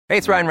Hey,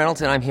 it's Ryan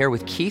Reynolds, and I'm here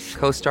with Keith,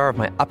 co-star of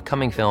my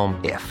upcoming film,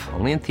 If,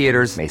 only in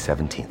theaters May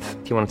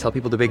 17th. Do you want to tell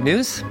people the big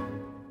news?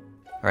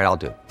 All right, I'll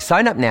do it.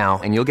 Sign up now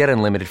and you'll get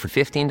unlimited for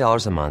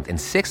 $15 a month and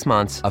 6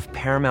 months of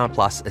Paramount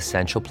Plus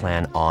Essential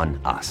Plan on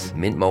us.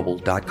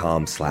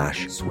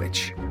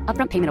 MintMobile.com/switch.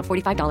 Upfront payment of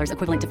 $45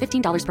 equivalent to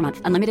 $15 per month.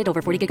 Unlimited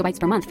over 40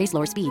 gigabytes per month. Face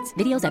lower speeds.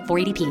 Videos at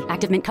 480p.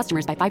 Active Mint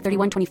customers by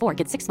 531.24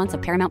 get 6 months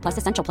of Paramount Plus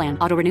Essential Plan.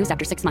 Auto renews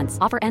after 6 months.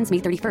 Offer ends May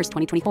 31st,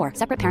 2024.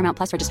 Separate Paramount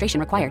Plus registration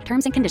required.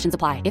 Terms and conditions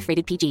apply if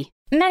rated PG.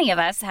 Many of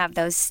us have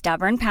those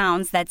stubborn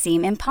pounds that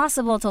seem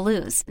impossible to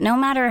lose, no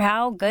matter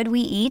how good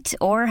we eat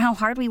or how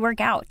hard we work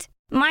out.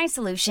 My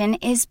solution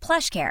is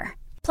PlushCare.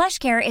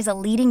 PlushCare is a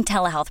leading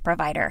telehealth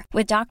provider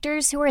with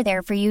doctors who are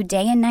there for you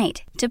day and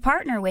night to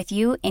partner with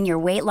you in your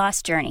weight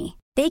loss journey.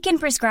 They can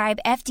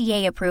prescribe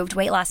FDA-approved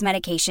weight loss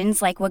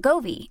medications like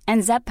Wegovy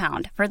and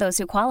Zepbound for those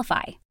who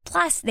qualify.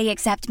 Plus, they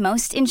accept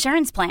most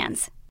insurance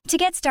plans. To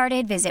get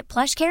started, visit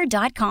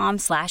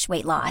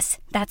plushcare.com/weightloss.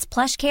 That's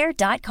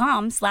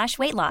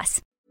plushcare.com/weightloss.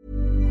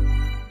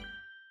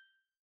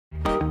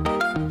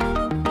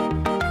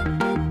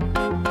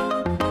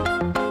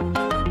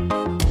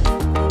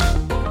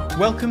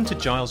 Welcome to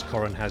Giles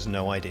Coren Has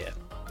No Idea.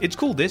 It's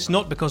called this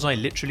not because I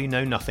literally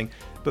know nothing,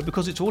 but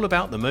because it's all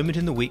about the moment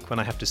in the week when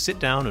I have to sit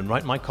down and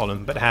write my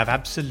column but have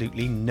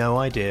absolutely no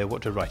idea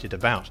what to write it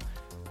about.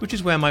 Which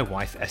is where my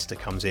wife Esther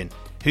comes in,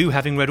 who,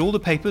 having read all the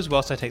papers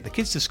whilst I take the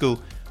kids to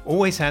school,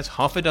 always has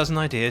half a dozen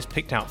ideas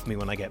picked out for me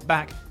when I get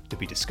back to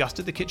be discussed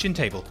at the kitchen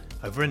table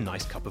over a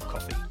nice cup of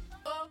coffee.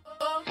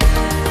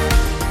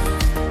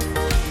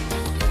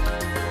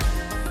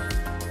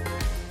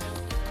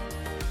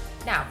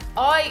 Now,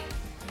 I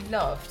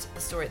loved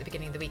the story at the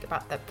beginning of the week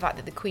about the fact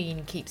that the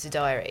Queen keeps a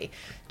diary.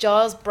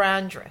 Giles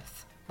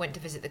Brandreth went to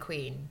visit the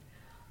Queen.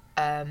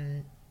 I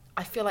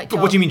feel like.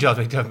 But what do you mean, Giles?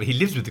 He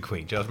lives with the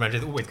Queen. Giles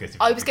Brandreth always goes to visit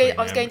the Queen.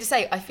 I was going to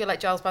say, I feel like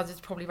Giles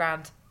Brandreth probably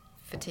round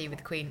for tea with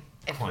the Queen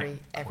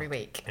every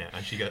week. Yeah,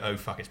 and she goes, "Oh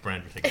fuck, it's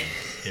Brandreth again.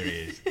 Here he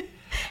is."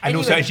 And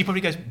also, and she probably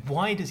goes,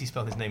 "Why does he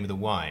spell his name with a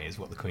Y?" Is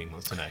what the Queen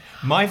wants to know.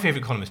 My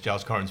favourite columnist,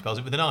 Giles Coren, spells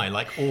it with an I,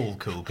 like all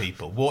cool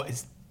people. What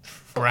is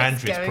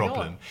Brandreth's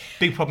problem? On?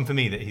 Big problem for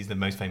me that he's the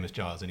most famous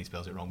Giles and he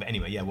spells it wrong. But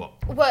anyway, yeah, what?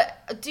 Well,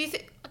 do you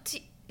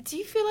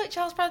feel like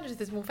Giles Brandreth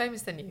is more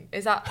famous than you?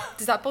 Does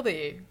that bother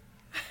you?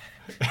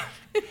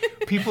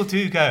 People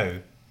do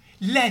go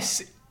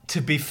less,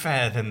 to be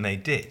fair, than they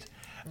did.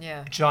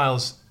 Yeah.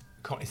 Giles,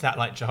 is that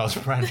like Giles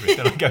Brandreth?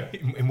 And I go,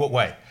 in what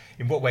way?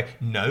 In what way?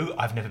 No,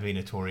 I've never been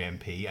a Tory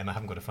MP and I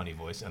haven't got a funny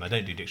voice and I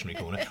don't do Dictionary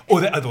Corner,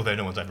 although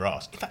no one's ever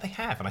asked. In fact, they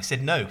have, and I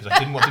said no because I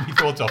didn't want to be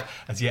thought of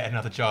as yet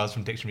another Giles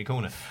from Dictionary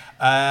Corner.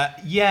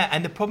 Yeah,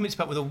 and the problem is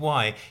spelled with a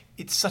Y.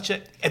 It's such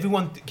a... I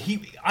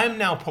am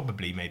now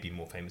probably maybe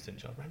more famous than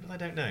Giles Brandreth. I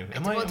don't know.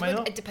 Am I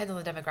not? It depends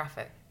on the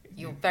demographic.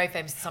 You're very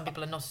famous. Some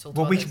people are not at all.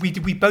 Well,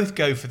 we both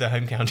go for the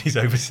home counties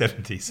over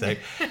 70, so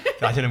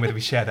I don't know whether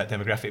we share that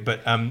demographic.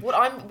 But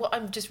what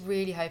I'm just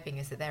really hoping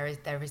is that there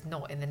is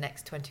not in the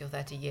next 20 or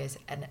 30 years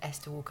an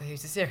Esther Walker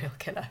who's a serial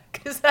killer,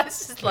 because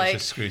that's just like... It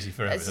just screws you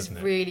forever, doesn't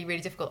it? Really,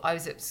 really difficult. I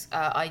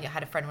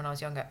had a friend when I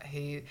was younger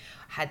who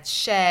had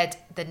shared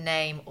the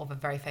name of a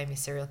very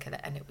famous serial killer,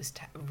 and it was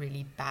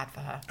really bad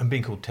for her. And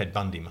being called Ted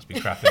Bundy must be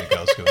crap in a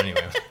girls' school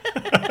anyway.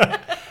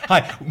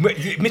 Hi,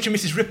 Mr. and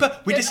Mrs. Ripper.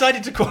 We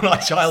decided to call our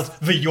child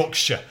the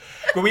Yorkshire.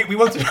 Well, we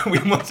wanted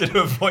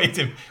to avoid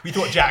him. We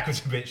thought Jack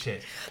was a bit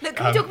shit. Look,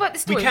 can we talk about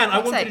this story? We can. I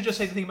wanted to just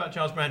say the thing about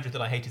Giles Brandreth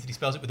that I hate is that he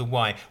spells it with a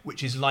Y,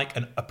 which is like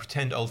a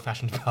pretend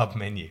old-fashioned pub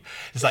menu.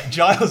 It's like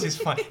Giles is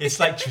fine. It's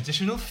like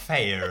traditional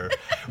fare.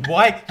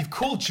 Why? You've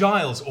called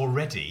Giles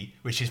already,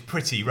 which is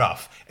pretty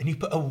rough, and you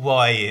put a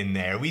Y in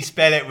there. We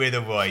spell it with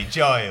a Y.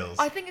 Giles.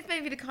 I think it's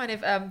maybe the kind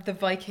of the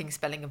Viking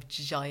spelling of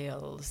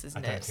Giles,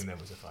 isn't it? I don't think there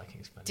was a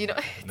Viking spelling.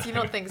 Do you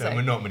not think so? There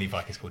were not many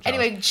Vikings called Giles.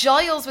 Anyway,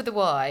 Giles with a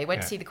Y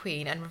went to see the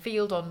Queen and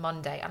revealed on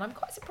Monday, and I'm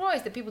quite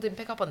surprised that people didn't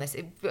pick up on this.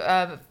 It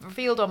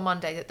revealed on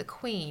Monday that the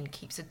Queen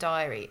keeps a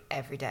diary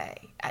every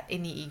day.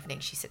 In the evening,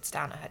 she sits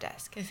down at her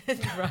desk.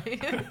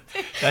 Right?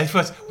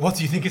 What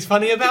do you think is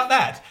funny about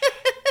that?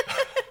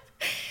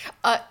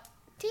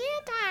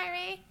 Dear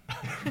diary,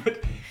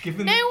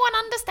 no one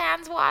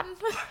understands one.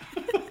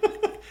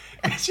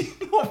 She's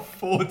not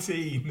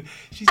 14.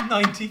 She's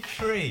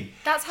 93.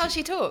 That's how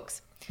she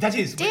talks. That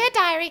is. Dear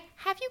diary,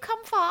 have you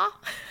come far?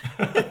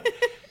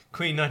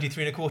 Queen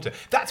 93 and a quarter.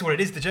 That's what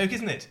it is, the joke,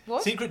 isn't it?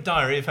 What? Secret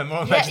Diary of Her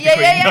Royal Majesty the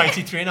Queen,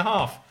 93 and a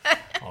half.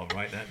 I'll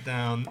write that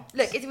down.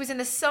 Look, it was in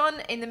the Sun,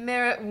 in the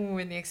Mirror,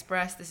 in the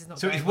Express. This is not.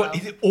 So is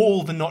it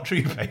all the not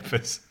true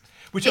papers?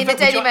 In the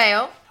Daily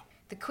Mail,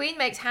 the Queen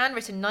makes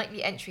handwritten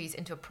nightly entries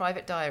into a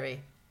private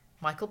diary.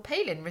 Michael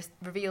Palin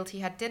revealed he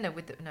had dinner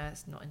with... No,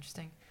 it's not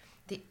interesting.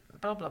 The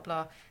blah, blah,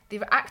 blah.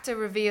 The actor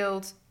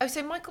revealed... Oh,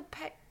 so Michael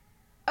Palin...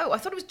 Oh, I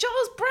thought it was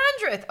Giles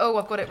Brandreth. Oh,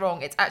 I've got it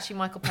wrong. It's actually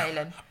Michael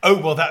Palin. Oh,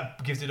 well,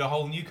 that gives it a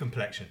whole new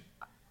complexion.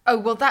 Oh,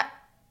 well, that...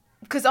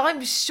 Because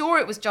I'm sure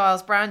it was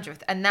Giles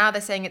Brandreth, and now they're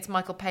saying it's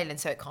Michael Palin,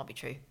 so it can't be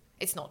true.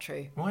 It's not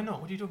true. Why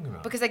not? What are you talking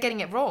about? Because they're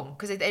getting it wrong.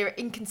 Because there are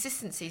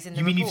inconsistencies in the report.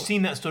 You mean report. you've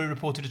seen that story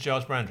reported as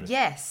Giles Brandreth?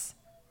 Yes.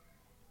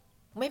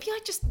 Maybe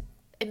I just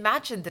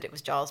imagined that it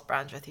was Giles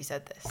Brandreth who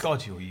said this.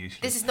 God, you're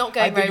useless. This is not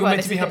going very You're well.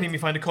 meant to be helping me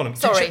find a column.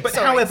 Sorry,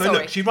 However, sorry.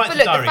 look, she writes But a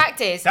look, diary. the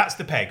fact is... That's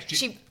the peg.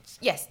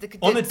 Yes.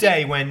 On a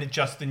day when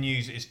just the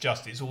news is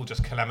it's all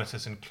just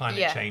calamitous and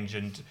climate change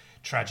and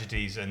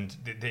tragedies and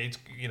it's,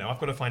 I've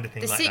got to find a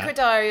thing like that. The Secret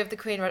Diary of the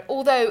Queen,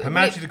 although... Her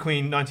Majesty the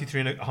Queen,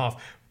 93 and a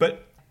half.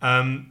 But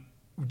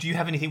do you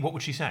have anything, what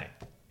would she say?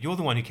 You're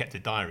the one who kept a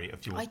diary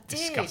of your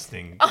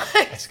disgusting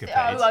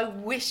escapades. I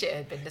wish it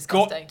had been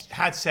disgusting.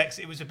 Had sex,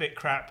 it was a bit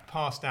crap,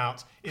 passed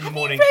out in the Have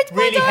morning. you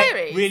read my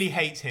diaries? Really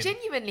hates him.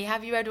 Genuinely,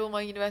 have you read all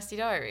my university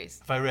diaries?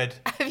 Have I read?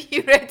 Have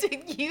you read...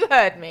 You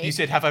heard me. You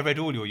said, have I read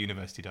all your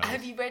university diaries?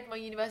 Have you read my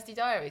university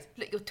diaries?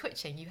 Look, you're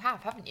twitching. You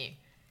have, haven't you?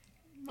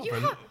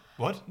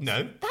 What?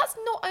 No. That's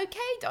not okay,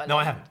 darling. No,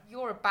 I haven't.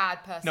 You're a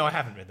bad person. No, I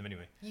haven't read them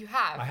anyway. You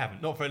have? I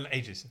haven't. Not for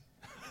ages.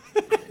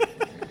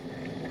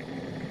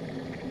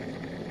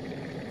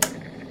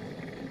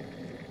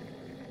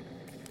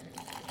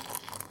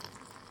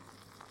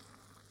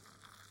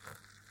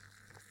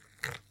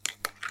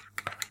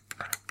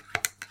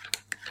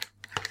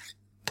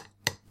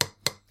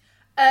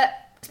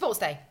 Sports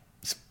Day.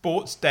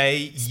 Sports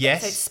Day,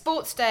 yes. So it's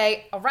Sports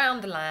Day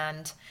around the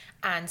land,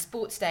 and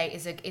Sports Day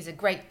is a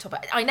great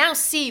topic. I now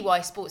see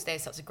why Sports Day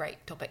is such a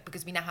great topic,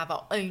 because we now have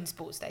our own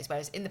Sports Days,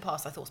 whereas in the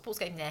past I thought Sports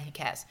Day, who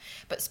cares?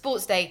 But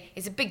Sports Day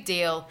is a big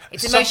deal.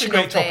 It's such emotional a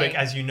great thing. topic,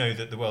 as you know,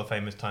 that the world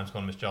famous Times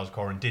columnist Giles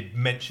Corran did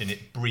mention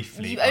it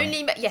briefly.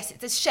 Yes,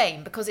 it's a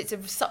shame because it's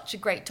such a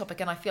great topic,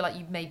 and I feel like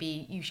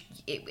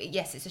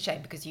yes, it's a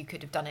shame because you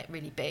could have done it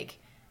really big.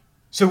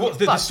 So what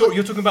the story?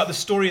 You're talking about the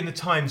story in the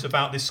Times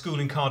about this school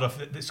in Cardiff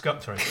that's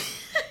sorry.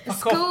 The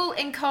school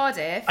in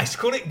Cardiff. I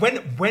call it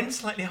when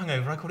slightly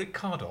hungover. I call it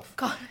Cardiff.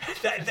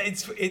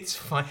 It's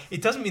fine.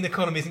 It doesn't mean the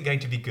column isn't going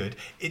to be good.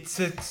 It's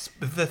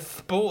the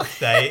sports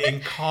day in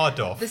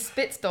Cardiff. The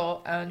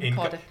Spitstore in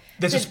Cardiff.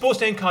 There's a sports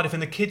day in Cardiff,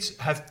 and the kids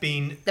have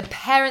been. The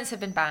parents have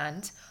been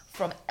banned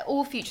from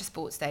all future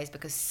sports days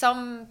because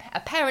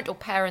a parent or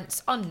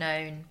parents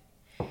unknown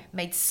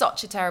made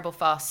such a terrible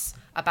fuss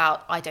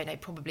about, I don't know,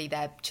 probably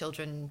their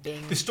children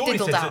being The story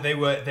says out.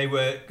 that they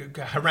were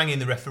haranguing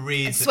the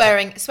referees,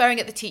 and swearing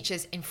at the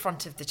teachers in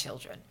front of the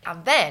children.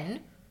 And then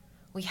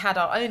we had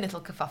our own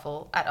little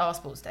kerfuffle at our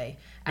sports day.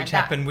 Which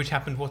happened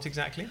what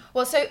exactly?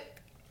 Well, so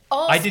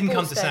I didn't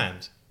come to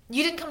Sam's.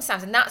 You didn't come to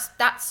Sam's, and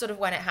that's sort of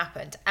when it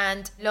happened.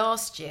 And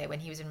last year, when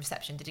he was in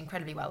reception, did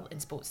incredibly well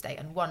in Sports Day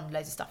and won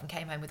loads of stuff and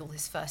came home with all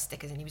his first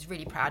stickers, and he was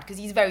really proud because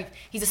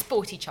he's a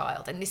sporty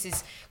child, and this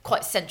is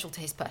quite central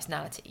to his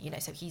personality,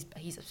 So he's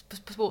a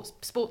sports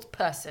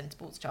person,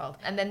 sports child.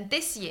 And then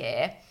this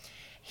year,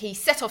 he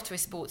set off to his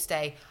Sports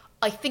Day,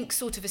 I think,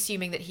 sort of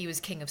assuming that he was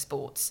king of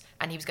sports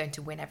and he was going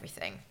to win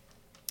everything.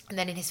 And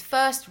then in his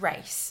first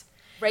race,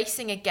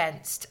 racing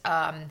against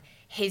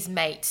his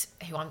mate,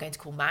 who I'm going to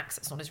call Max,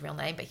 that's not his real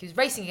name, but he was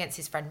racing against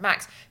his friend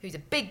Max, who's a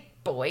big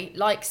boy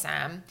like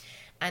Sam,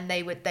 and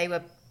they were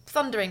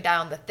thundering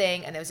down the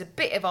thing, and there was a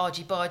bit of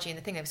argy-bargy in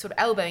the thing. They were sort of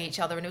elbowing each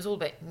other, and it was all a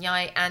bit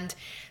nyai, and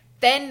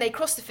then they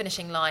crossed the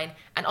finishing line,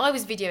 and I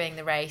was videoing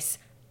the race,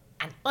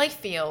 and I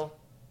feel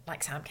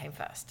like Sam came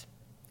first.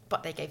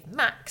 But they gave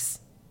Max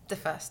the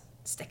first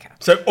sticker.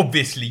 So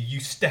obviously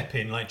you step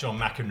in like John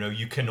McEnroe,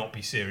 you cannot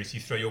be serious, you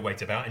throw your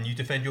weight about and you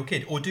defend your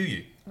kid, or do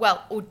you?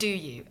 Well, or do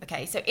you?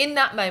 Okay, so in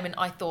that moment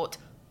I thought,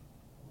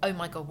 oh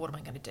my God, what am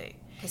I going to do?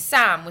 Because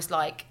Sam was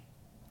like,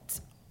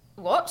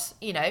 what?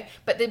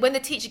 But then when the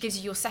teacher gives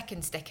you your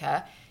second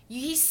sticker,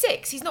 he's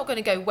 6. He's not going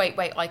to go, wait,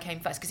 I came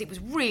first, because it was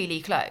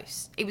really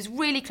close. It was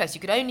really close.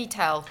 You could only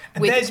tell.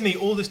 And there's me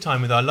all this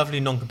time with our lovely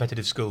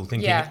non-competitive school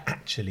thinking,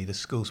 actually, the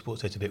school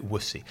sports day's a bit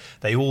wussy.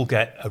 They all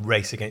get a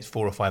race against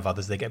 4 or 5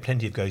 others. They get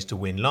plenty of goes to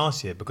win.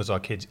 Last year, because our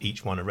kids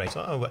each won a race,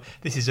 well,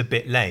 this is a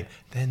bit lame.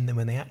 Then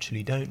when they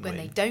actually don't win. When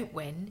they don't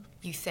win,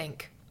 you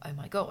think, oh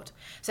my God.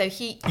 So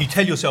You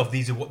tell yourself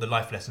these are what the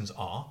life lessons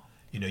are.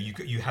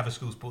 You have a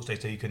school sports day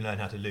so you can learn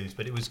how to lose,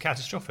 but it was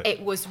catastrophic.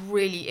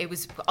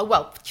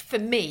 For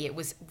me, it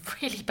was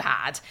really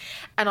bad.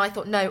 And I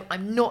thought, no,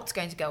 I'm not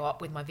going to go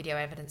up with my video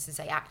evidence and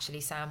say, actually,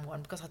 Sam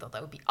won, because I thought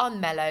that would be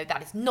unmellow.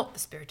 That is not the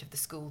spirit of the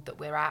school that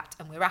we're at,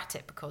 and we're at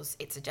it because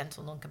it's a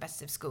gentle,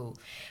 non-competitive school.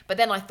 But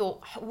then I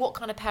thought, what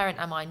kind of parent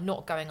am I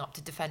not going up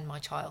to defend my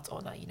child's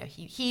honour?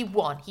 He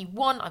won.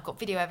 I've got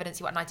video evidence.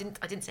 He won. And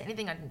I didn't say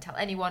anything. I didn't tell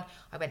anyone.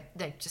 I went,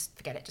 no, just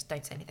forget it. Just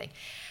don't say anything.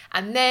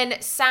 And then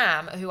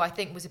Sam, who I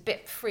think was a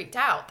bit freaked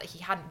out that he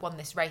hadn't won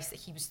this race that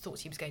thought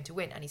he was going to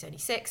win, and he's only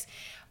 6,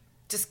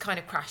 just kind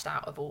of crashed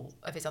out of all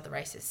of his other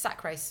races.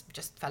 Sack race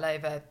just fell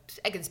over,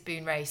 egg and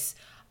spoon race.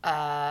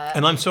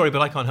 And I'm sorry,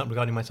 but I can't help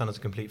regarding my son as a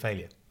complete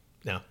failure.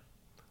 Now,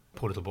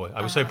 poor little boy.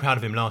 I was so proud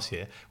of him last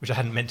year, which I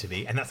hadn't meant to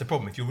be, and that's the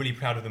problem. If you're really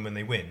proud of them when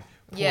they win,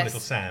 Poor Yes, little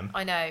Sam.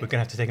 I know. We're going to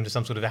have to take him to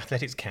some sort of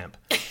athletics camp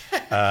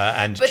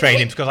and train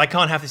him, because I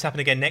can't have this happen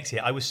again next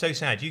year. I was so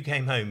sad. You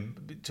came home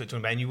talking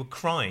about, and you were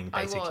crying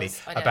basically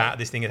I know. about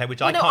this thing, which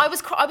Well, I no,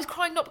 can't. I was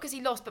crying not because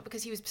he lost, but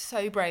because he was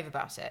so brave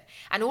about it,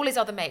 and all his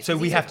other mates. So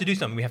we have to do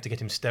something. We have to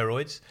get him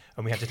steroids,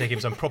 and we have to take him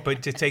some proper. We'll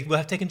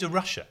have to take him to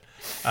Russia,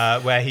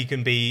 where he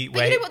can be.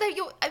 But you know what?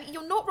 Though,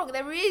 you're not wrong.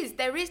 There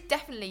is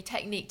definitely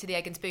technique to the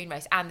egg and spoon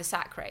race and the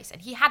sack race,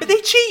 and he had. But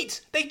they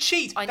cheat. They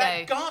cheat. I That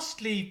know.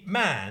 ghastly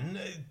man,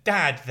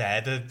 dad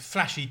there, the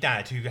flashy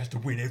dad who has to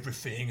win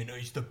everything, and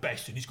he's the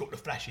best, and he's got the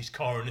flashiest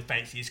car and the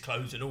fanciest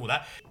clothes and all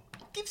that,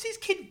 gives his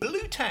kid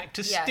blue tack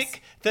to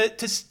stick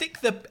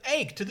the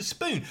egg to the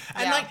spoon.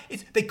 And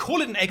they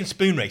call it an egg and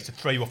spoon race to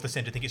throw you off the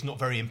scent. I think it's not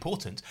very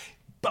important.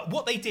 But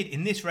what they did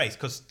in this race,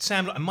 because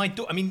Sam and my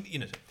daughter,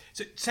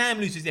 so Sam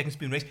loses the egg and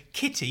spoon race.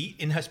 Kitty,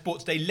 in her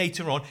sports day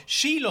later on,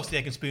 she lost the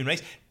egg and spoon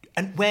race.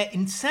 And where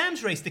in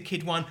Sam's race the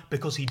kid won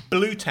because he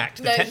blue tacked.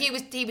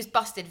 He was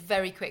busted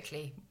very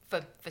quickly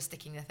for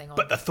sticking the thing on.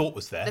 But the thought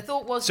was there. The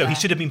thought was so there. he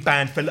should have been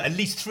banned for at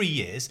least 3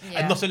 years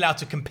and not allowed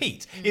to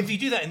compete. If you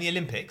do that in the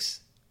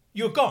Olympics,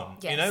 you're gone.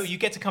 Yes. You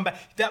get to come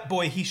back. That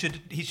boy, he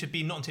should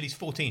be not until he's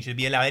 14 should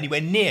be allowed anywhere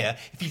near.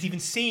 If he's even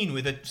seen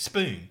with a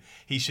spoon,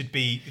 he should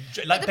be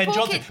like Ben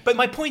Johnson. But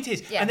my point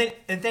is, and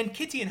then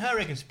Kitty in her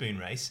egg and spoon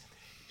race,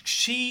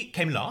 she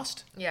came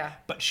last. Yeah.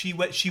 But she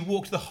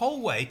walked the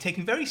whole way,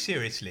 taking very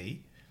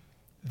seriously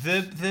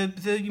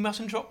the you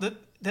mustn't drop the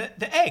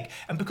egg.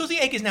 And because the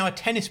egg is now a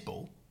tennis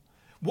ball,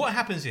 what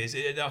happens is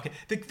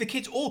the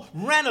kids all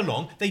ran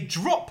along. They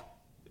drop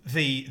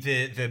the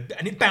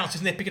and it bounces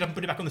and they pick it up and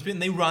put it back on the spoon,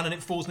 and they run and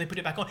it falls and they put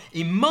it back on.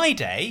 In my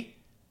day,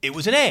 it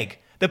was an egg.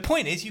 The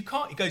point is, it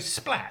goes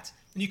splat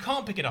and you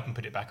can't pick it up and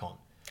put it back on.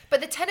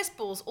 But the tennis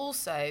balls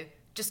also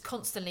just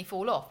constantly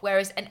fall off,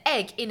 whereas an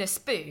egg in a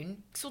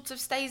spoon sort of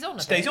stays on.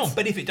 Stays on,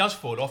 but if it does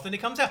fall off, then it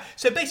comes out.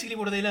 So basically,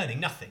 what are they learning?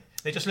 Nothing.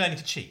 They're just learning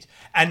to cheat.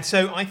 And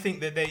so I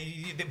think that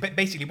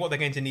basically what they're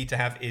going to need to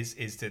have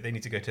is that they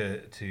need to go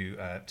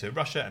to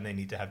Russia, and they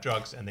need to have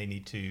drugs, and they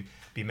need to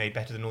be made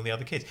better than all the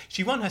other kids.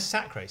 She won her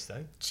sack race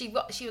though. She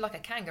was like a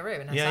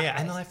kangaroo in her sack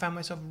race. And I found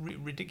myself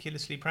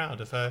ridiculously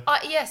proud of her.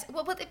 Yes,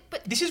 well, but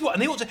this is what,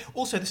 and they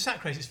also the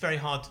sack race is very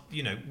hard.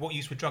 What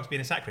use would drugs be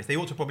in a sack race? They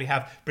ought to probably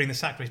bring the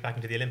sack race back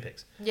into the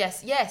Olympics.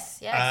 Yes.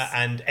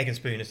 And egg and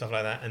spoon and stuff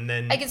like that, and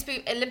then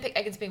Olympic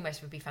egg and spoon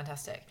race would be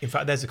fantastic. In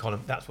fact, there's a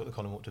column. That's what the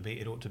column ought to be.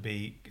 It ought to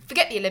be.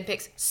 Forget the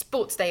Olympics.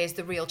 Sports Day is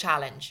the real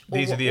challenge.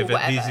 These are the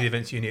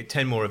events you need.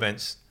 10 more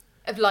events.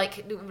 Of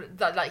like you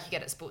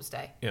get at Sports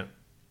Day. Yeah.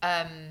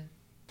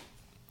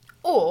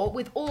 Or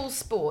with all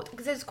sport,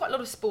 because there's quite a lot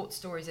of sports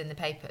stories in the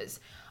papers.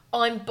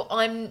 I'm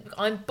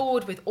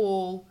bored with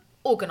all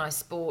organised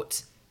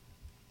sport.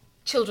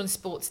 Children's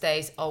sports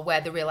days are where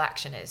the real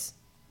action is.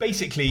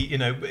 Basically,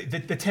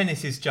 the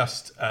tennis is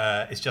just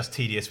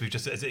tedious. We've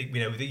just,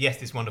 yes,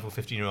 this wonderful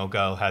 15-year-old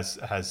girl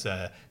has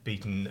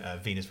beaten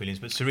Venus Williams,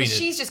 but Serena. But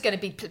she's just going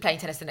to be playing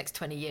tennis the next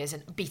 20 years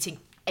and beating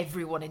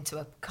everyone into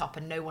a cup,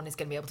 and no one is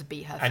going to be able to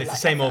beat her. And it's the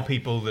same old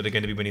people that are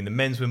going to be winning the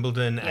men's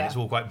Wimbledon, and Yeah. it's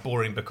all quite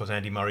boring because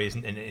Andy Murray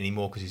isn't in it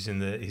anymore because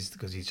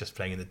he's just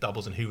playing in the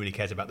doubles, and who really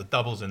cares about the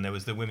doubles? And there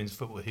was the women's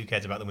football. Who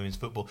cares about the women's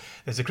football?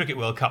 There's the Cricket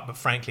World Cup, but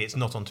frankly, it's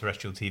not on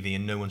terrestrial TV,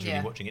 and no one's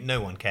really watching it.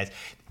 No one cares.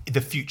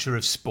 The future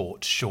of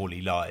sport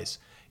surely lies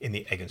in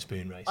the egg and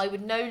spoon race. I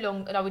would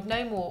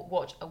no more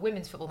watch a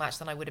women's football match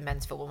than I would a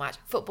men's football match.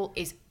 Football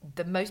is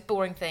the most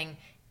boring thing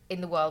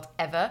in the world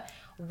ever.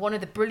 One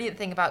of the brilliant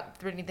things about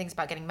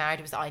getting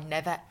married was that I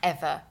never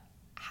ever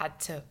had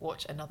to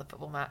watch another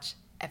football match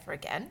ever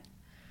again.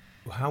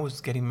 Well, how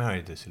was getting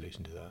married the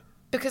solution to that?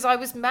 Because I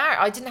was married,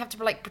 I didn't have to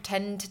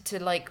pretend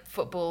to like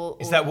football.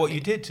 Is that what you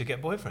did to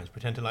get boyfriends?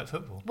 Pretend to like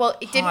football? Well,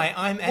 it didn't Hi,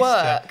 I'm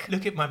work. Esther.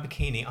 Look at my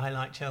bikini. I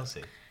like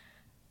Chelsea.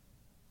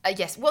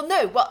 Yes. Well,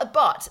 no.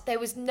 But there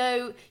was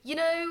no.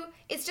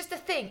 It's just a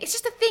thing. It's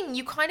just a thing.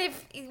 You kind of,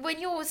 when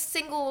you're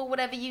single or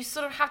whatever, you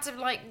sort of have to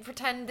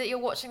pretend that you're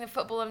watching the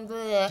football and.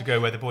 To go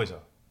where the boys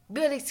are.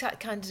 Really,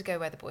 kind of to go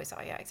where the boys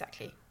are. Yeah,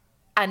 exactly.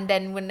 And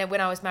then when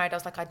I was married, I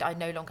was like, I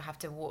no longer have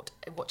to watch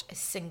a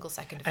single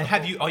second of football.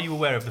 And are you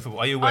aware of the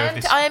football? Are you aware of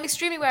this? I am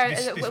extremely aware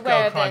this of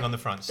girl the crying on the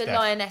front, the Steph.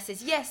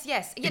 lionesses. Yes.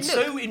 Yeah, It's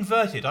look. so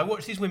inverted. I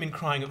watch these women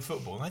crying at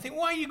football, and I think,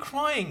 why are you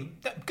crying?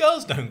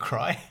 Girls don't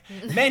cry.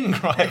 Men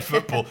cry at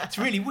football. It's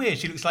really weird.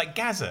 She looks like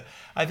Gaza.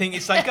 I think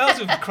it's like girls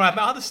would cry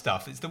about other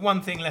stuff. It's the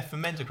one thing left for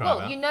men to cry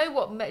about. Well, you know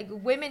what?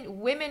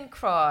 Women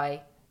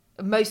cry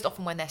most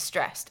often when they're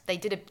stressed. They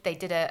did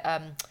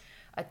a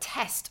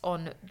test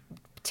on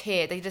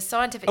tear. They did a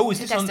scientific. Oh, is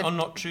this test on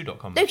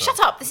nottrue.com? No, shut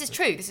up. This is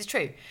true.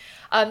 They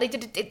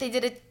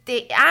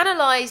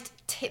analysed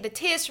the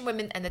tears from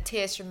women and the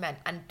tears from men,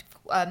 and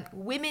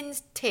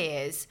women's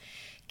tears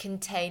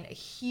contain a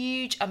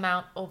huge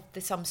amount of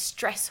some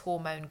stress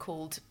hormone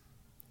called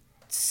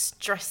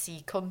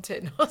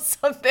stressy-contin or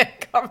something. I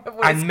can't remember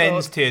what it's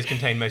men's called. tears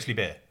contain mostly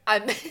beer.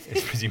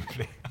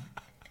 Presumably.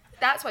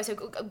 That's why. So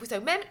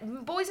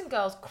boys and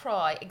girls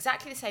cry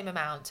exactly the same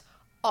amount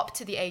up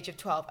to the age of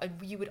 12, and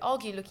you would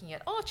argue looking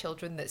at our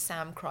children that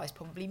Sam cries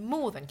probably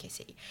more than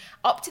Kitty.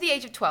 Up to the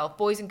age of 12,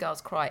 boys and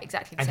girls cry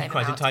exactly the same amount. And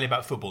he cries entirely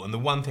about football, and the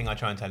one thing I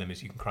try and tell him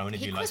is you can cry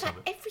whenever you like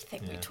something. He cries about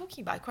everything. What are you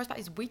talking about? He cries about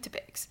his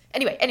Weetabix.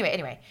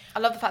 Anyway. I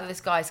love the fact that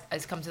this guy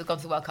has gone to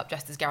the World Cup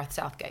dressed as Gareth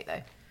Southgate,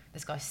 though.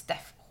 This guy,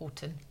 Steph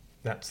Houghton.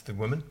 That's the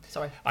woman.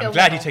 Sorry. I'm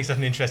glad you take such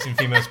an interest in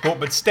female sport,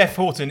 but Steph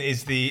Houghton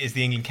is the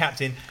England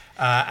captain,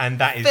 and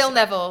that is Phil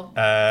Neville,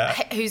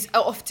 who's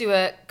off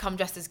to come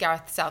dressed as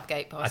Gareth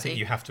Southgate party. I think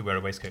you have to wear a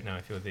waistcoat now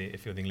if you're the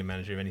England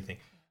manager of anything.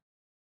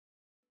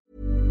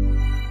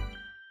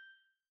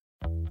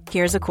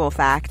 Here's a cool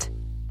fact: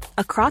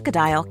 a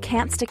crocodile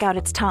can't stick out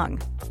its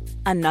tongue.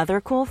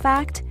 Another cool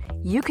fact: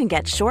 you can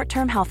get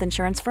short-term health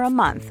insurance for a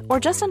month or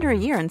just under a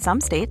year in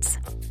some states.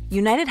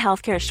 United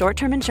Healthcare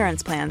short-term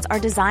insurance plans are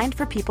designed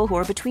for people who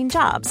are between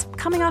jobs,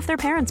 coming off their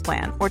parents'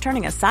 plan, or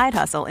turning a side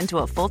hustle into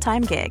a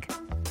full-time gig.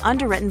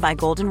 Underwritten by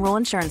Golden Rule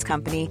Insurance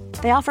Company,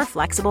 they offer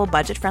flexible,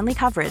 budget-friendly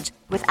coverage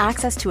with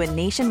access to a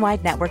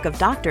nationwide network of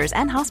doctors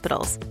and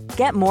hospitals.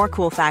 Get more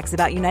cool facts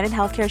about United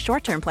Healthcare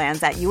short-term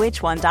plans at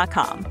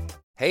uh1.com.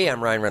 Hey,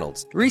 I'm Ryan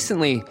Reynolds.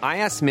 Recently, I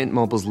asked Mint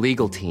Mobile's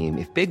legal team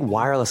if big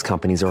wireless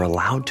companies are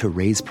allowed to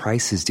raise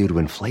prices due to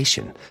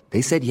inflation.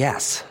 They said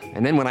yes.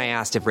 And then when I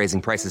asked if raising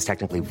prices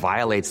technically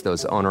violates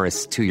those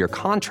onerous 2-year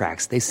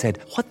contracts, they said,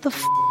 "What the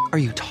f*** are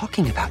you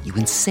talking about, you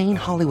insane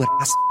Hollywood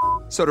ass?"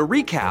 So to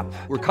recap,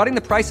 we're cutting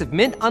the price of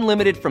Mint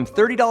Unlimited from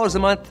 $30 a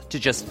month to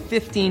just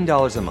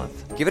 $15 a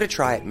month. Give it a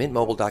try at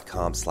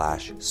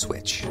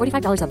mintmobile.com/switch.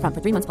 $45 up front for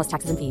 3 months plus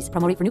taxes and fees.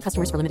 Promo rate for new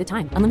customers for limited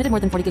time. Unlimited more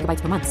than 40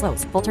 gigabytes per month.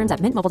 Slows full terms at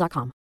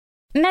mintmobile.com.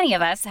 Many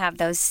of us have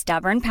those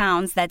stubborn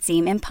pounds that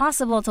seem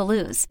impossible to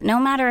lose, no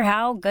matter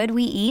how good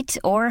we eat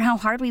or how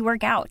hard we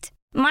work out.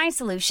 My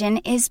solution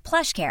is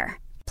PlushCare.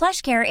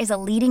 PlushCare is a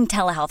leading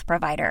telehealth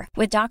provider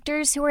with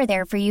doctors who are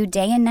there for you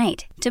day and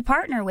night to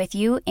partner with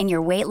you in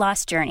your weight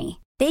loss journey.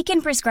 They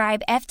can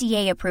prescribe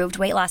FDA-approved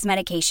weight loss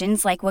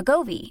medications like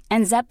Wegovy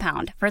and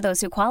Zepbound for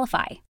those who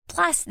qualify.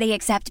 Plus, they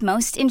accept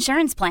most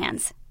insurance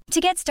plans.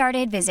 To get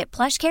started, visit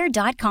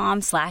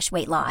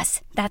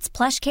plushcare.com/weightloss. That's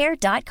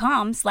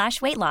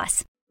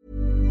plushcare.com/weightloss.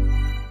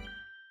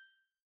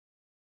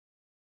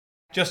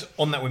 Just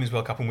on that Women's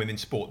World Cup and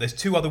women's sport, there's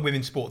 2 other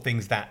women's sport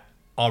things that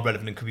are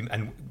relevant and could be.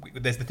 And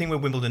there's the thing where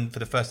Wimbledon, for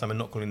the first time, are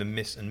not calling them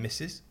Miss and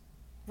Mrs.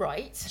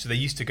 Right. So they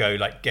used to go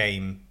like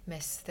game.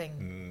 Miss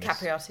thing.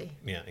 Capriati.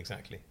 Yeah,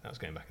 exactly. That was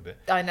going back a bit.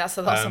 I know, that's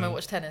the last time I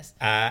watched tennis.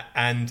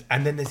 And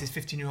then there's this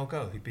 15-year-old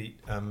girl who beat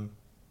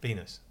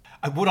Venus.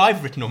 What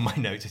I've written on my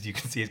notes, as you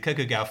can see, is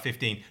Coco Gauff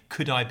 15.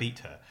 Could I beat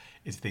her?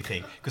 Is the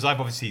thing. Because I've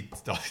obviously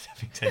started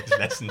having tennis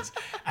lessons,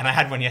 and I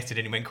had one yesterday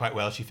and it went quite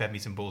well. She fed me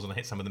some balls and I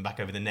hit some of them back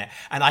over the net.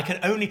 And I can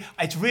only...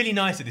 It's really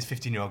nice that this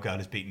 15-year-old girl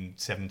has beaten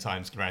 7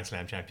 times Grand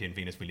Slam champion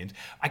Venus Williams.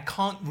 I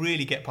can't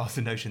really get past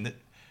the notion that...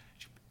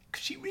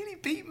 Could she really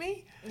beat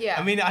me? Yeah.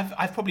 I mean,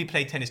 I've probably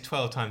played tennis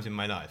 12 times in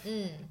my life,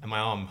 and my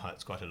arm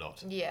hurts quite a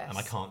lot. Yes. And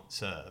I can't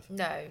serve.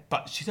 No.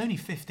 But she's only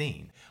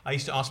 15. I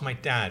used to ask my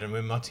dad, and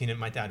when Martina,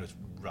 my dad was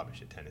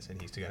rubbish at tennis, and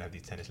he used to go and have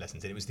these tennis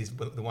lessons, and it was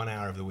the 1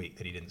 hour of the week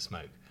that he didn't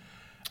smoke.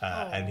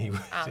 And he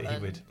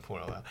would, poor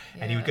old Al.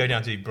 And he would go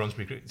down to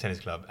Bronsbury Tennis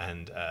Club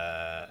and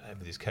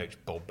with his coach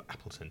Bob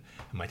Appleton,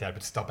 and my dad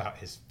would stub out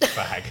his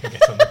bag and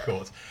get on the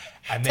court,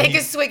 and then take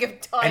a swig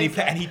of time,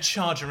 and he'd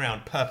charge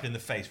around, purple in the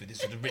face, with this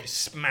sort of rich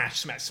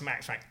smash,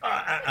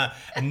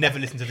 and never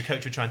listen to the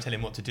coach would try and tell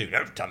him what to do.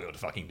 Don't tell me what to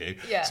fucking do.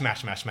 Yeah.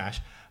 Smash,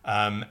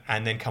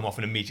 and then come off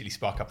and immediately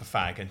spark up a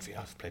fag and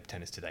I've played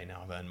tennis today.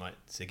 Now I've earned my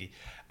ciggy.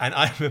 And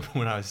I remember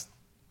when I was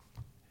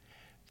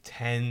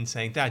 10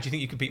 saying, "Dad, do you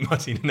think you could beat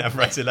Martina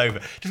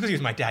Navratilova?" Just because he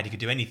was my dad, he could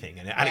do anything.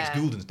 And Alex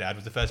Goulden's dad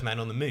was the first man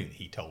on the moon,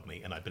 he told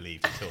me, and I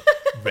believed until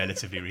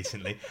relatively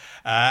recently.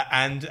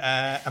 And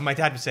my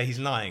dad would say he's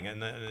lying,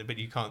 but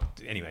you can't.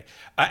 Anyway,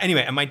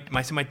 and my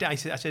dad, I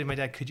said to my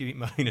dad, "Could you beat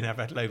Martina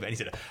Navratilova?" And he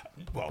said,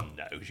 "Well,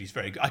 no, she's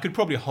very good. I could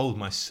probably hold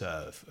my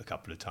serve a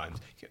couple of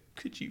times."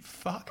 Could you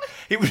fuck?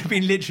 It would have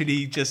been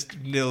literally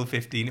just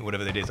 0-15,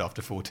 whatever that is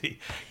after 40,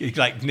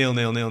 like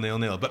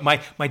 0-0. But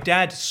my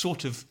dad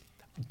sort of.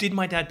 Did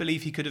my dad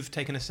believe he could have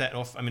taken a set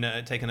off? I mean,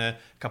 taken a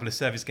couple of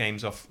service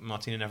games off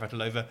Martina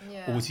Navratilova,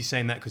 or was he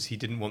saying that because he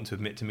didn't want to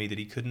admit to me that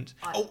he couldn't?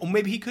 Or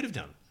maybe he could have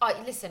done.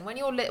 Listen, when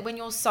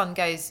your son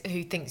goes,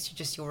 who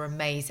thinks you're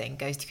amazing,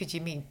 goes, "Could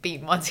you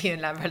beat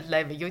Martina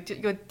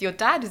Navratilova?" Your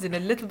dad is in a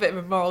little bit of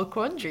a moral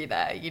quandary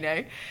there, you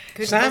know.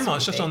 Sam,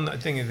 it's just on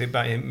that thing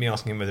about me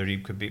asking him whether he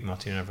could beat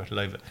Martina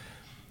Navratilova.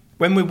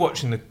 When we're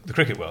watching the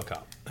Cricket World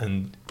Cup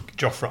and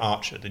Jofra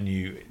Archer, the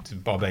new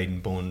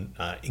Barbadian-born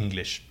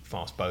English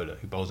fast bowler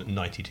who bowls at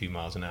 92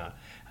 miles an hour,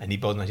 and he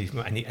bowls 92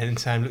 miles, and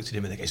Sam looked at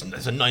him and goes,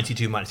 "That's a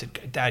 92 mile." I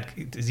said,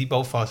 "Dad, does he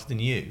bowl faster than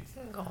you?"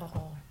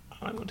 Oh.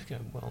 I want to go,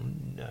 well,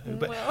 no.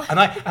 But,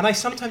 and I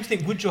sometimes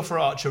think, would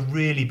Jofra Archer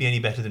really be any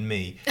better than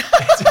me?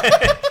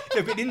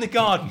 No, but in the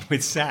garden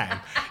with Sam,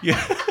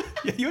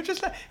 you're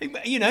just like,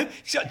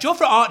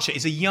 Jofra Archer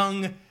is a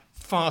young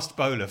fast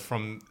bowler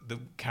from the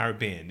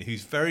Caribbean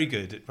who's very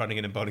good at running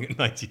in and bowling at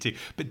 92,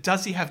 but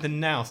does he have the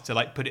nous to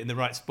like put it in the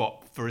right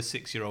spot for a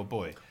 6-year-old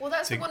boy? Well,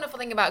 that's the wonderful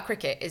thing about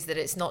cricket is that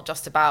it's not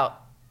just about,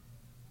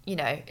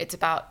 it's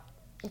about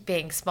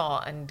being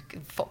smart and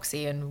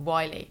foxy and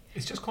wily.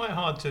 It's just quite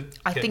hard to...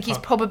 I think he's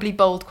probably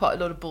bowled quite a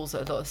lot of balls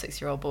at a lot of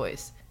 6-year-old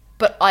boys.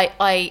 But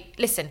I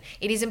listen,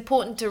 it is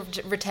important to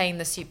retain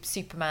the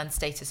Superman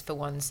status for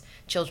one's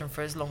children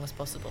for as long as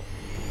possible.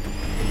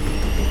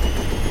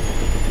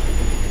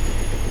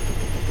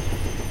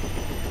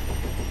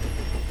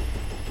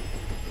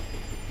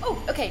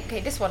 Oh,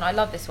 okay, this one, I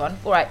love this one.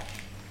 All right,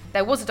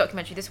 there was a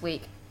documentary this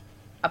week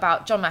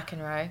about John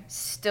McEnroe,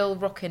 still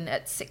rocking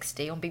at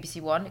 60 on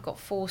BBC One. It got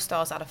 4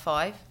 stars out of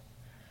 5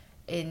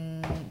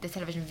 in the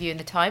Television Review in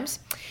the Times.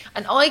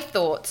 And I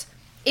thought,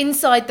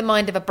 inside the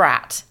mind of a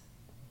brat,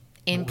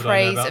 in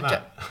praise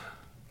of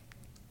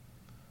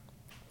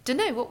don't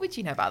know, what would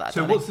you know about that?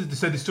 So what's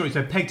the story?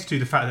 So pegged to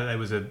the fact that there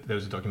was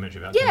a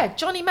documentary about him.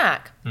 Johnny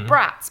Mac,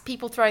 brats,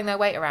 people throwing their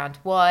weight around.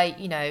 Why,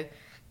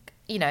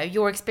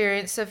 your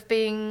experience of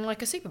being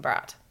like a super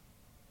brat,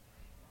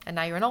 and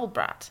now you're an old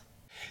brat.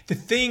 The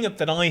thing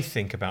that I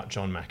think about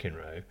John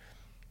McEnroe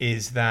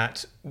is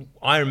that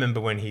I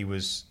remember when he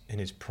was in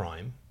his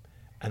prime,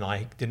 and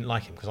I didn't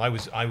like him because I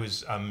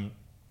was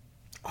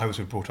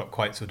brought up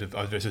quite sort of,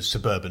 I was very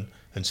suburban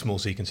and small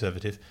C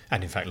conservative,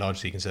 and in fact large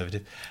C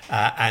conservative,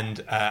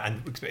 and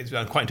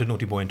quite into a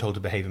naughty boy and told to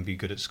behave and be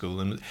good at school.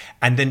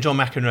 And then John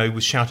McEnroe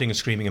was shouting and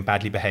screaming and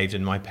badly behaved,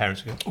 and my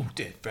parents were going, "Oh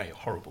dear, very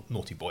horrible,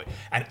 naughty boy."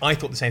 And I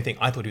thought the same thing.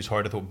 I thought he was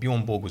horrid. I thought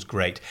Bjorn Borg was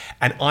great.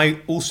 And I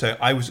was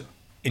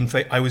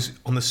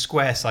on the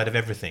square side of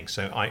everything.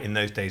 So in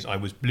those days I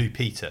was Blue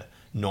Peter,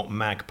 not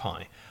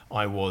Magpie.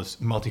 I was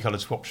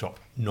Multicoloured Swap Shop,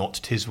 not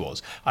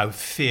Tiswas. I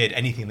feared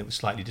anything that was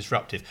slightly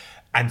disruptive.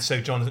 And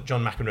so John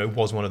McEnroe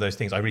was one of those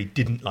things. I really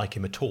didn't like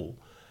him at all.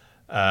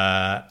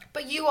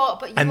 But you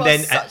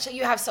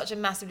have such a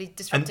massively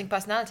disrupting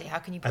personality. How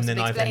can you possibly explain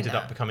that? And then I've ended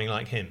up becoming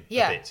like him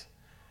a bit.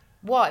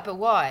 Why? But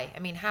why? I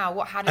mean, how?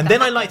 How did and that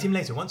then happen? I liked him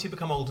later. Once you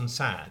become old and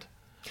sad.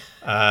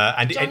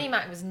 Johnny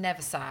Mac was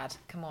never sad.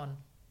 Come on.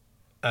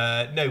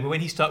 No, but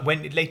when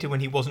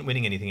he wasn't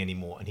winning anything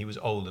anymore and he was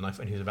old and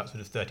he was about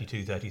sort of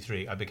 32,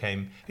 33, I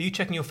became... Are you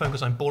checking your phone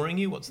because I'm boring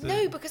you?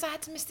 No, because I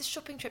had to miss the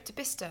shopping trip to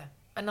Bicester.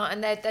 And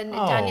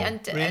Really?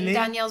 And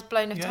Danielle's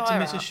blown a tyre out. You had to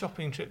miss a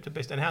shopping trip to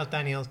Bicester. And how's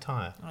Danielle's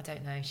tyre? I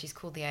don't know. She's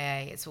called the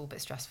AA. It's all a bit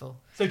stressful.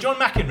 So John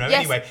McEnroe,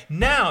 anyway,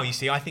 now, you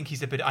see, I think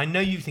he's a bit... I know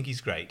you think he's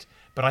great,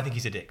 but I think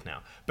he's a dick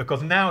now.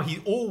 Because now he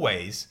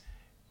always...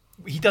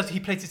 He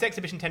plays his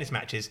exhibition tennis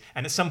matches,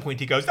 and at some point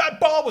he goes, "That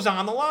ball was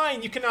on the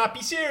line, you cannot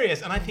be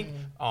serious." And I think,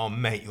 oh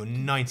mate, you're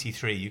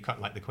 93, you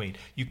can't, like the Queen,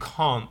 you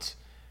can't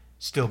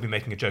still be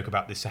making a joke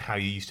about this, how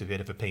you used to be a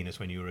bit of a penis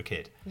when you were a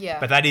kid. Yeah.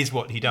 But that is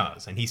what he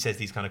does, and he says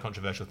these kind of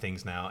controversial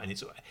things now, and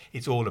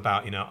it's all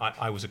about,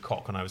 I was a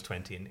cock when I was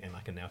 20, and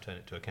I can now turn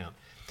it to account.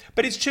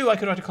 But it's true, I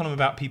could write a column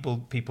about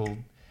people,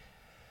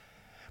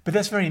 but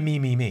that's very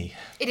me.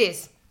 It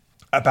is.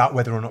 About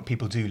whether or not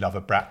people do love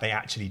a brat, they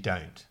actually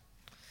don't.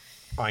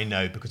 I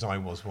know, because I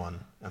was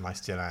one, and I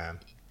still am.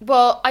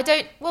 Well, I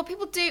don't... Well,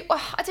 people do...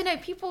 Well, I don't know.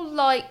 People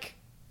like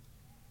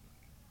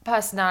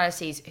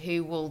personalities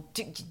who will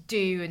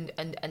do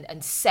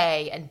and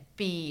say and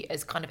be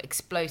as kind of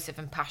explosive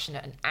and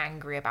passionate and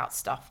angry about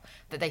stuff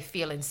that they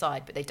feel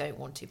inside, but they don't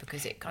want to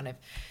because it kind of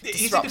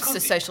disrupts the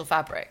social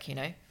fabric,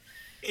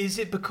 Is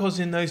it because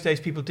in those days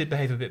people did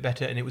behave a bit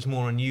better and it was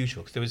more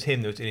unusual? Because there was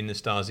him, there was Ian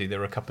Nastasi, there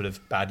were a couple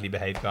of badly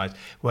behaved guys,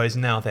 whereas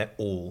now they're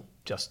all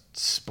just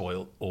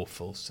spoiled,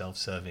 awful,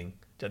 self-serving.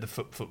 The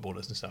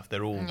footballers and stuff,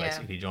 they're all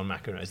basically John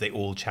McEnroe. They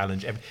all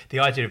challenge. The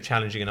idea of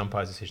challenging an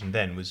umpire's decision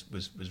then was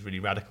really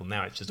radical.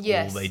 Now it's just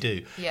all they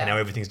do. Yeah. And now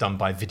everything's done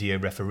by video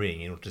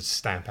refereeing in order to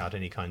stamp out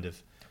any kind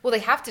of... Well, they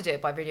have to do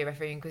it by video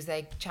refereeing because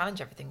they challenge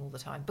everything all the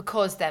time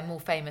because they're more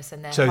famous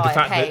and they're higher paid. So the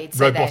fact that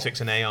robotics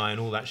and AI and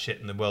all that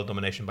shit and the world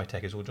domination by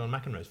tech is all John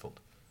McEnroe's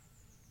fault.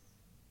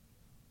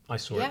 I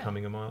saw it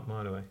coming a mile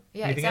away.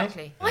 Yeah, Anything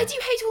exactly. Else? Why do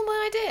you hate all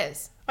my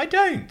ideas? I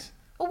don't.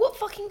 Well, what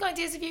fucking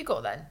ideas have you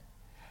got then?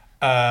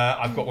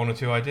 I've got one or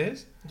two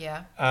ideas.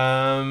 Yeah.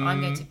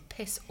 I'm going to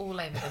piss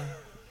all over them.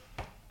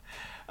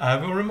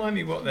 Well, remind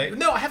me what they...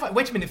 No, I have...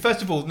 Wait a minute.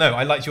 First of all, no,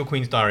 I liked your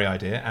Queen's Diary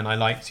idea, and I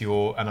liked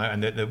your...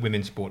 and the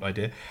women's sport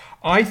idea.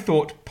 I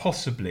thought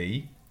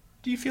possibly...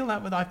 Do you feel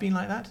that I've been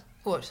like that?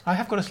 What? I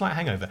have got a slight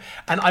hangover.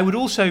 And I would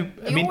also...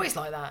 You're always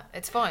like that.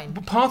 It's fine.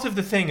 But part of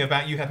the thing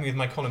about you having with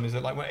my column is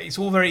that it's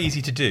all very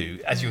easy to do,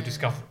 as you'll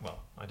discover... Well,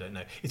 I don't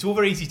know. It's all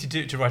very easy to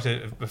do, to write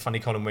a funny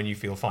column when you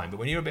feel fine, but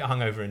when you're a bit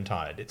hungover and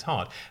tired, it's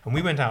hard. And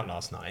we went out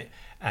last night,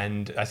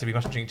 and I said we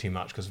mustn't drink too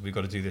much because we've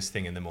got to do this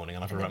thing in the morning,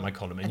 and I have to write my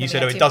column. And you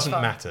said, it doesn't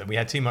matter. We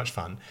had too much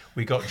fun.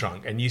 We got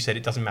drunk, and you said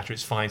it doesn't matter.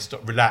 It's fine.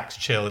 Stop, relax,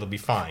 chill. It'll be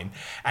fine.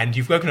 And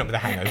you've woken up with a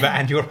hangover,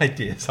 and your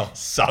ideas are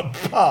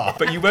subpar.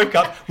 But you woke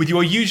up with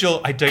your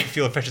usual, I don't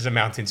feel fresh as a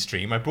mountain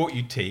stream. I brought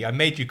you tea. I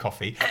made you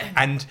coffee,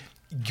 and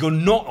You're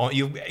not.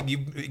 You've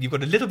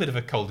got a little bit of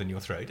a cold in your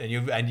throat, and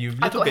you've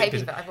I've got hay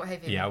fever.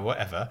 Yeah,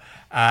 whatever.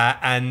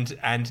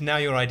 And now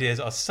your ideas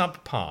are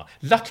subpar.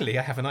 Luckily,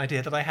 I have an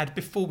idea that I had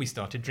before we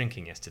started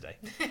drinking yesterday,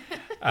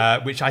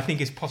 which I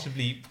think is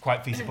possibly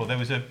quite feasible.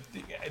 There's a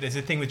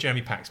thing with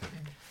Jeremy Paxman.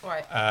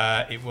 Right.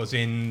 It was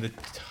in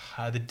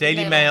the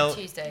Daily Mail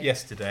Tuesday.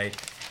 yesterday,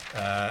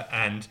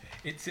 and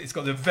it's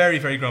got a very,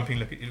 very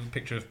grumpy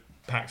picture of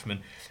Paxman,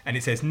 and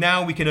it says,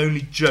 "Now we can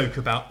only joke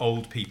about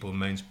old people,"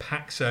 moans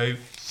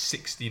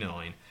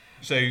Paxo69.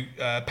 So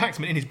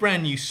Paxman, in his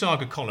brand new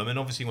Saga column, and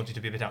obviously wanted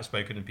to be a bit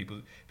outspoken and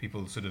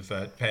people sort of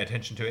pay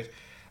attention to it,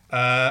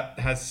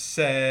 has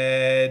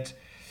said,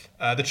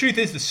 the truth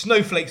is the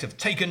snowflakes have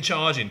taken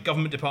charge in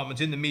government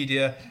departments, in the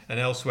media and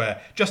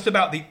elsewhere. Just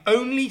about the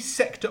only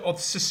sector of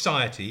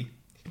society...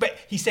 But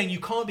he's saying you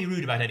can't be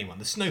rude about anyone.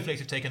 The snowflakes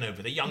have taken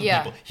over. The young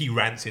people, he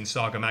rants in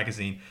Saga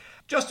magazine.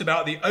 Just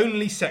about the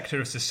only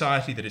sector of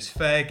society that is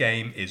fair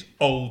game is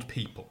old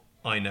people.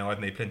 I know, I've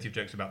made plenty of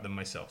jokes about them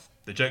myself.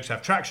 The jokes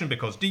have traction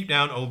because deep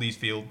down oldies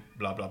feel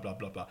blah, blah, blah,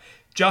 blah, blah.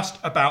 Just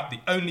about the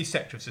only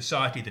sector of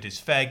society that is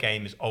fair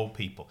game is old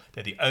people.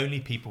 They're the only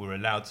people we're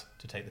allowed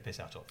to take the piss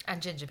out of.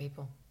 And ginger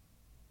people.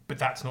 But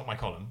that's not my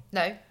column.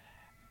 No.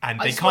 And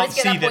they can't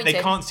see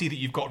that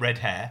you've got red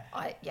hair.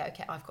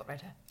 Okay, I've got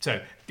red hair.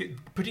 So,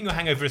 putting your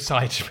hangover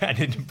aside,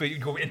 and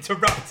you're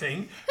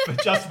interrupting for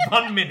just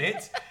 1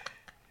 minute...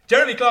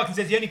 Jeremy Clarkson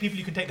says the only people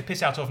you can take the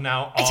piss out of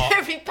now are...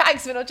 Jeremy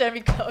Paxman or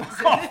Jeremy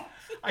Clarkson?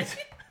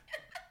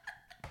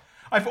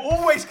 I've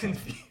always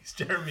confused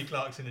Jeremy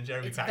Clarkson and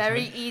Jeremy Paxman. It's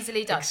very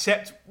easily done.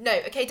 Except... No,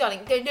 okay, darling.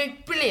 No,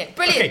 brilliant.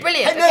 Okay,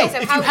 Okay, no, so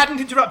if you hadn't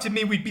interrupted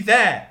me, we'd be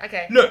there.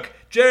 Okay. Look,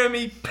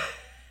 Jeremy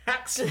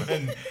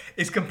Paxman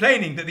is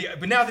complaining that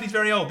but now that he's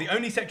very old, the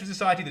only sector of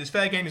society that is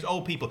fair game is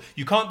old people.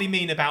 You can't be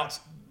mean about...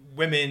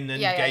 women and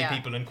gay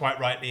people, and quite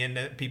rightly,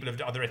 and people of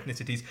other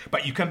ethnicities,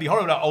 but you can be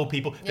horrible about old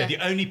people. They're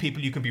the only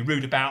people you can be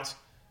rude about.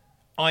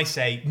 I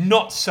say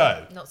not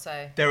so. Not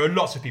so. There are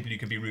lots of people you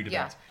can be rude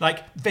about.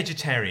 Like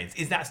vegetarians,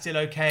 is that still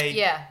okay?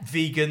 Yeah.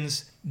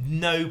 Vegans,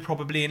 no,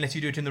 probably, unless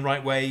you do it in the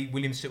right way.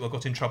 William Sitwell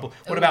got in trouble.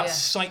 What about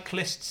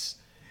cyclists?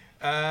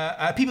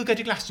 People go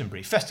to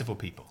Glastonbury, festival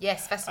people.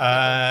 Yes, festival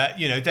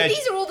people. But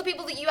these are all the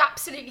people that you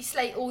absolutely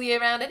slate all year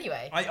round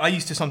anyway. I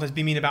used to sometimes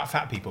be mean about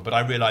fat people, but I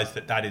realised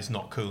that is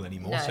not cool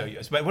anymore. No.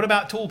 So, but what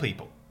about tall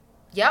people?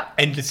 Yep.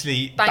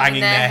 Endlessly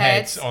banging their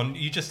heads on...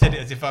 You just said it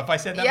as if I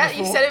said that before. Yeah,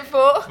 you said it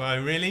before. Oh,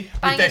 really?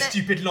 Banging With their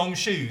stupid long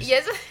shoes.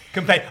 Yes.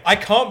 Complain, I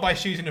can't buy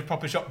shoes in a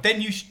proper shop.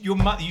 Then you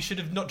should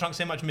have not drunk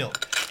so much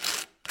milk.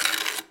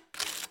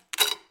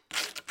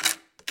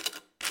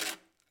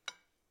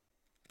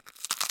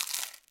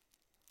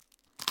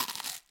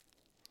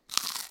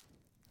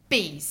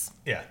 Bees.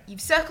 Yeah.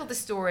 You've circled the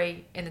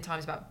story in the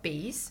Times about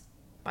bees.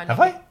 Have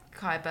I?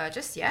 Kaya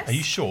Burgess, yes. Are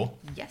you sure?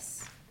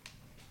 Yes.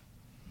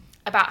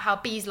 About how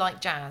bees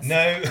like jazz.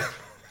 No.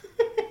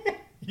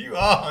 You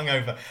are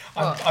hungover.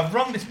 I've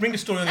rung the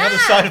story on the other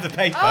side of the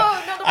paper.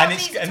 Oh, not about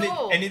bees at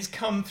all. And it's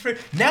come through.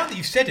 Now that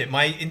you've said it,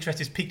 my interest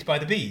is piqued by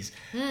the bees.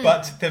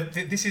 But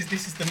this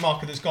is the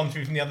marker that's gone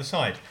through from the other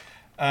side.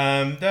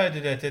 No,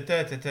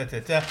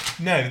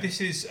 this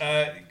is...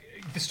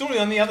 the story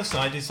on the other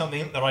side is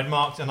something that I'd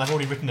marked and I've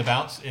already written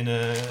about in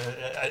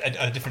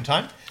a different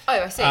time.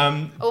 Oh, I see.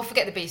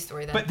 Forget the bee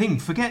story then. But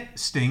forget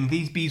Sting,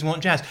 these bees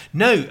want jazz.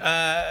 No,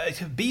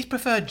 bees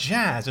prefer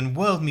jazz and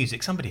world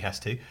music. Somebody has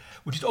to,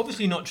 which is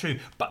obviously not true.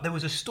 But there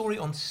was a story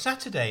on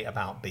Saturday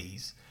about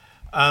bees,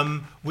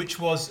 which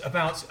was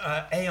about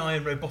AI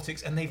and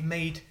robotics, and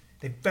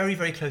they're very,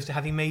 very close to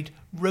having made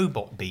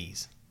robot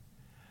bees.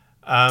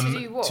 To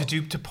do what?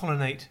 To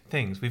pollinate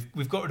things.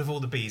 We've got rid of all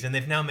the bees, and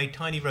they've now made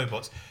tiny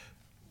robots.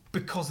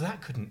 Because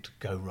that couldn't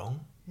go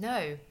wrong.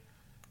 No.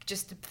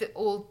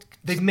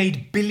 They've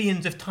made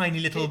billions of tiny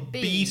little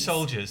bee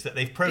soldiers that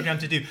they've programmed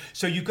to do.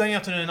 So you're going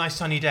out on a nice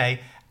sunny day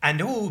and,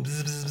 bzz,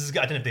 bzz, bzz,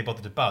 I don't know if they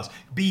bother to buzz.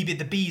 The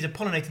bees are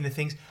pollinating the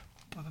things.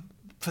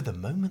 For the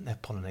moment they're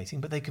pollinating,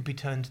 but they could be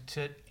turned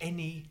to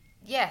any...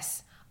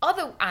 Yes.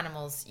 Other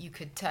animals you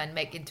could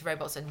make into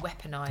robots and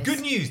weaponise. Good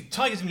news.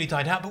 Tigers have nearly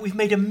died out, but we've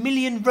made 1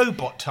 million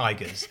robot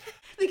tigers.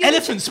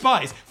 Elephant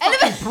spies.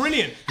 Fucking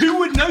brilliant. Who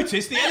would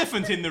notice the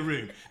elephant in the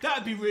room? That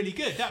would be really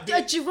good.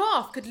 A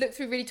giraffe could look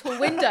through really tall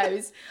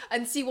windows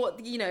and see what,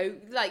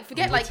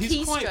 forget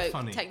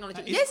keystroke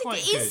technology. Yes,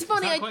 it is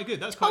funny. That's quite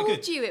good. I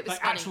told you it was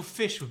funny. Actual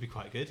fish would be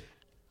quite good.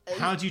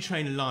 How do you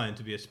train a lion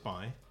to be a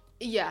spy?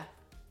 Yeah.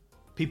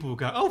 People will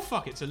go, oh,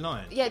 fuck, it's a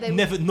lion. Yeah,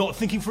 Never not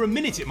thinking for a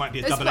minute it might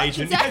be a double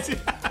agent. Exactly.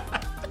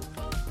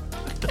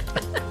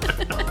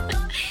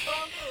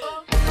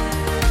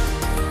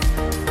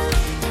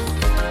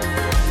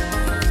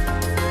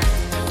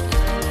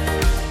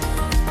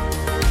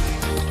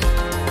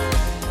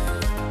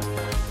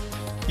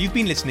 You've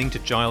been listening to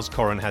Giles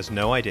Coren Has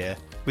No Idea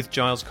with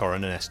Giles Coren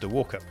and Esther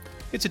Walker.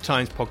 It's a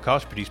Times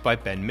podcast produced by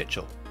Ben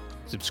Mitchell.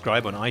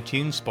 Subscribe on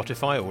iTunes,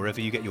 Spotify, or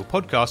wherever you get your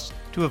podcasts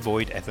to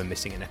avoid ever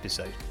missing an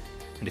episode.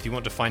 And if you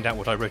want to find out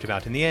what I wrote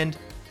about in the end,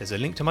 there's a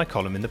link to my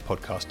column in the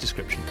podcast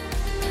description.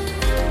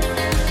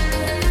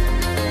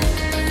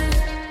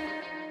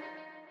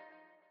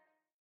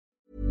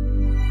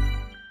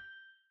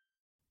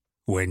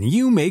 When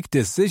you make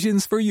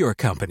decisions for your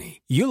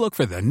company, you look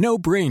for the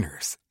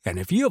no-brainers. And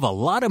if you have a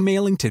lot of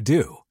mailing to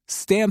do,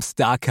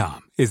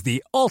 Stamps.com is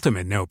the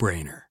ultimate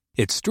no-brainer.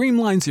 It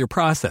streamlines your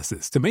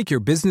processes to make your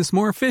business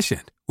more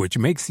efficient, which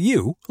makes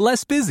you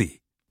less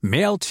busy.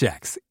 Mail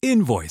checks,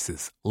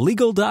 invoices,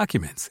 legal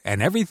documents,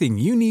 and everything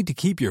you need to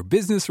keep your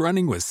business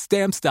running with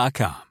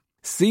Stamps.com.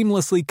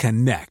 Seamlessly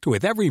connect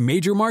with every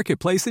major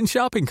marketplace and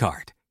shopping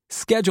cart.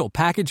 Schedule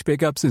package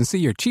pickups and see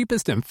your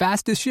cheapest and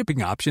fastest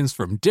shipping options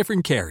from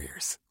different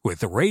carriers,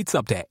 with rates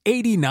up to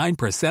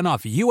 89%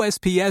 off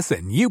USPS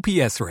and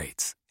UPS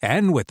rates.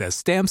 And with the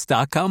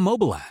Stamps.com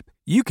mobile app,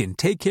 you can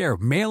take care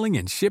of mailing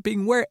and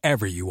shipping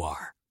wherever you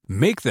are.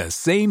 Make the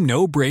same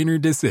no-brainer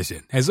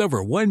decision as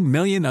over 1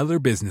 million other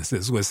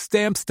businesses with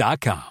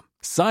Stamps.com.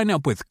 Sign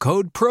up with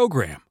code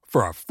PROGRAM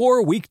for a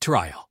 4-week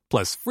trial,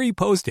 plus free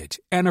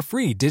postage and a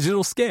free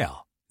digital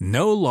scale.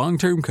 No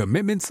long-term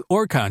commitments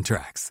or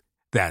contracts.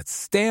 That's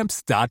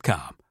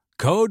Stamps.com.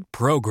 Code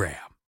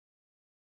PROGRAM.